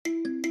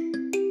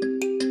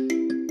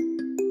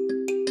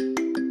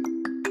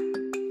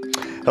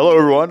Hello,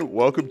 everyone.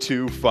 Welcome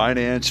to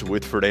Finance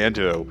with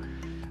Fernando.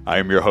 I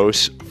am your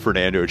host,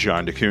 Fernando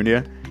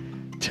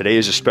DaCunha. Today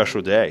is a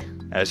special day,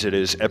 as it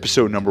is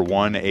episode number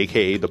 1,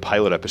 aka the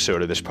pilot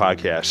episode of this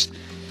podcast.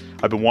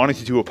 I've been wanting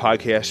to do a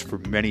podcast for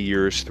many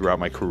years throughout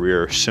my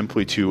career,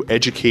 simply to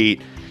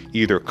educate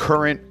either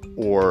current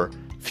or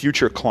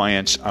future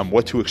clients on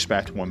what to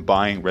expect when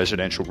buying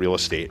residential real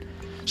estate.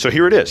 So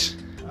here it is.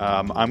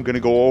 I'm going to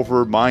go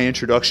over my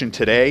introduction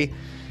today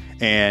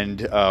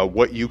and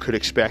what you could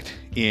expect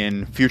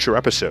in future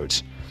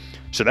episodes.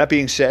 So that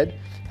being said,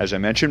 as I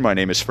mentioned, my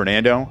name is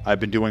Fernando. I've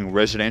been doing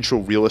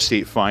residential real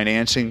estate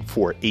financing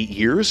for 8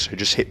 years. I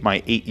just hit my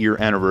 8-year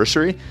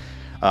anniversary.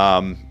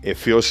 It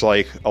feels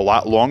like a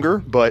lot longer,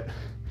 but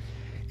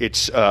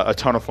it's a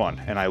ton of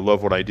fun, and I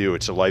love what I do.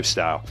 It's a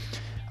lifestyle.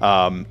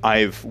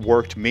 I've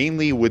worked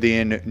mainly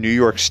within New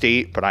York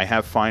State, but I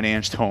have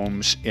financed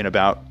homes in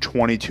about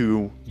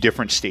 22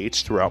 different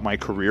states throughout my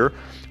career.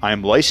 I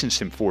am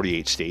licensed in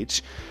 48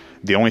 states.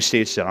 The only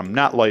states that I'm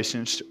not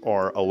licensed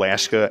are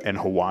Alaska and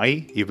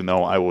Hawaii, even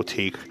though I will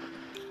take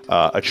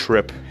a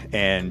trip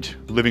and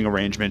living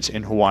arrangements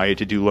in Hawaii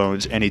to do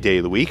loans any day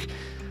of the week.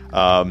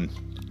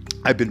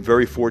 I've been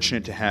very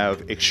fortunate to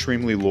have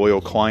extremely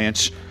loyal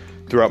clients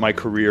throughout my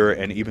career,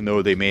 and even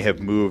though they may have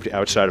moved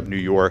outside of New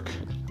York,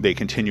 they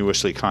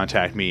continuously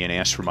contact me and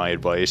ask for my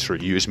advice or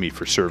use me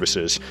for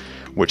services,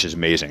 which is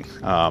amazing.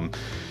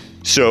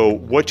 So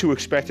what to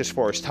expect as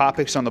far as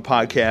topics on the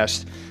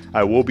podcast,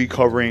 I will be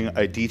covering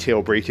a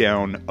detailed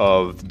breakdown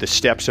of the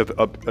steps of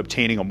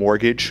obtaining a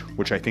mortgage,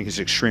 which I think is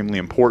extremely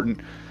important.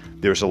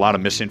 There's a lot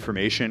of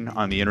misinformation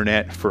on the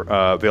internet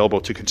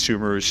available to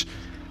consumers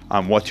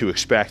on what to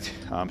expect.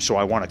 So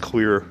I want to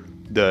clear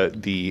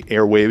the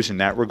airwaves in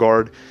that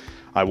regard.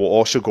 I will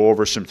also go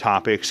over some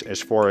topics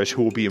as far as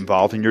who will be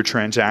involved in your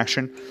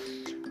transaction.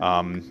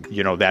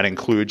 That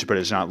includes, but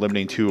is not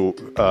limiting to,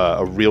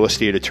 a real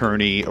estate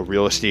attorney, a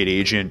real estate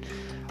agent,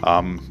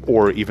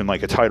 or even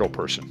like a title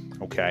person.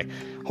 Okay.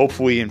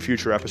 Hopefully in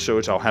future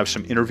episodes, I'll have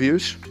some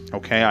interviews.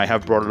 Okay. I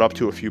have brought it up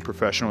to a few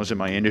professionals in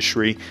my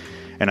industry,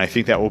 and I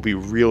think that will be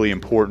really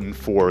important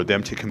for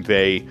them to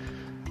convey,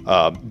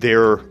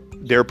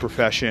 their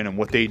profession and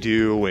what they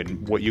do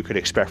and what you could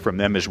expect from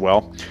them as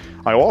well.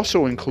 I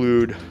also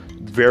include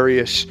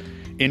various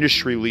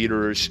industry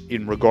leaders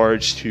in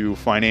regards to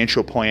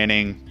financial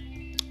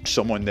planning,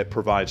 someone that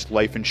provides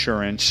life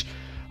insurance,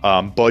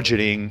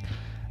 budgeting,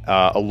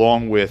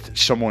 along with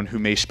someone who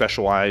may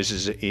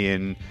specialize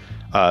in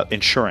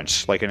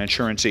insurance, like an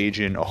insurance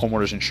agent, a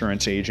homeowner's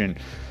insurance agent,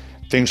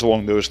 things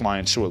along those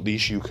lines. So at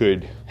least you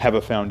could have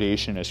a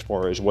foundation as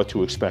far as what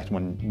to expect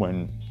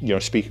when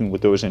speaking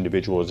with those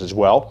individuals as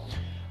well.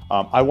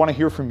 I want to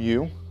hear from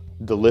you,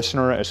 the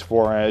listener, as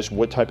far as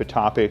what type of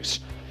topics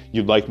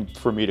you'd like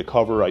for me to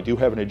cover. I do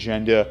have an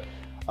agenda.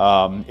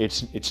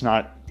 It's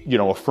not,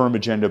 a firm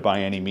agenda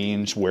by any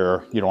means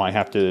where, I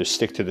have to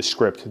stick to the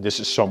script. This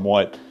is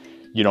somewhat,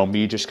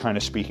 me just kind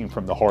of speaking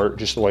from the heart,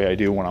 just the way I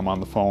do when I'm on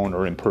the phone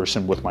or in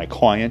person with my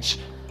clients.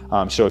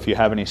 So if you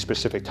have any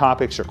specific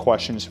topics or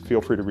questions,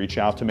 feel free to reach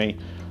out to me.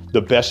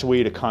 The best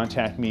way to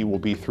contact me will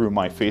be through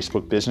my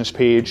Facebook business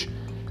page.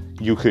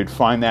 You could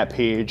find that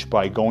page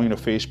by going to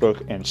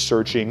Facebook and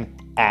searching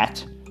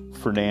at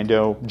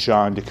Fernando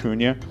John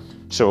DaCunha.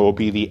 So it will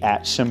be the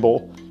at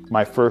symbol,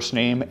 my first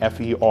name,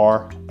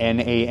 Fernando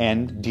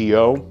JOHN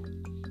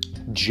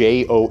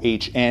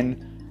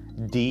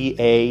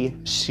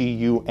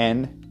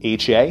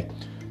DACUNHA.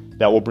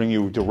 That will bring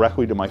you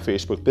directly to my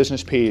Facebook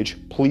business page.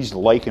 Please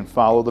like and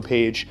follow the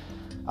page.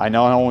 I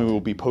not only will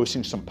be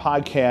posting some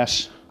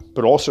podcasts,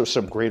 but also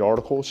some great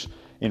articles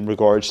in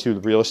regards to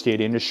the real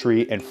estate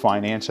industry and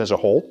finance as a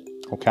whole.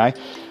 Okay.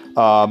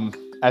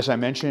 As I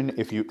mentioned,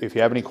 if you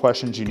have any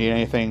questions, you need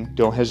anything,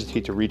 don't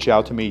hesitate to reach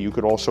out to me. You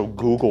could also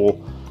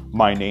Google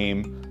my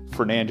name,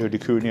 Fernando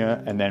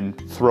DaCunha, and then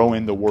throw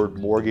in the word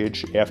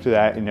mortgage after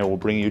that, and it will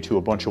bring you to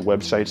a bunch of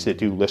websites that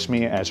do list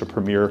me as a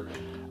premier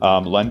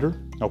lender.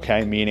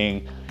 Okay,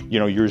 meaning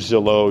your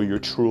Zillow, your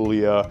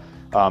Trulia,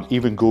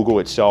 even Google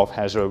itself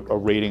has a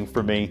rating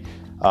for me.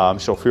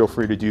 So feel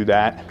free to do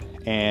that.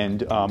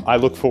 And I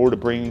look forward to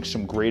bringing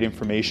some great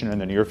information in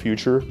the near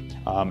future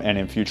and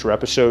in future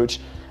episodes.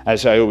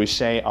 As I always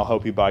say, I'll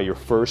help you buy your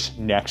first,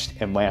 next,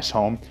 and last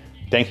home.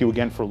 Thank you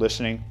again for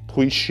listening.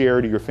 Please share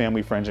to your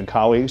family, friends, and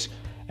colleagues,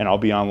 and I'll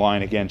be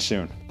online again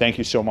soon. Thank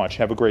you so much.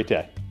 Have a great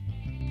day.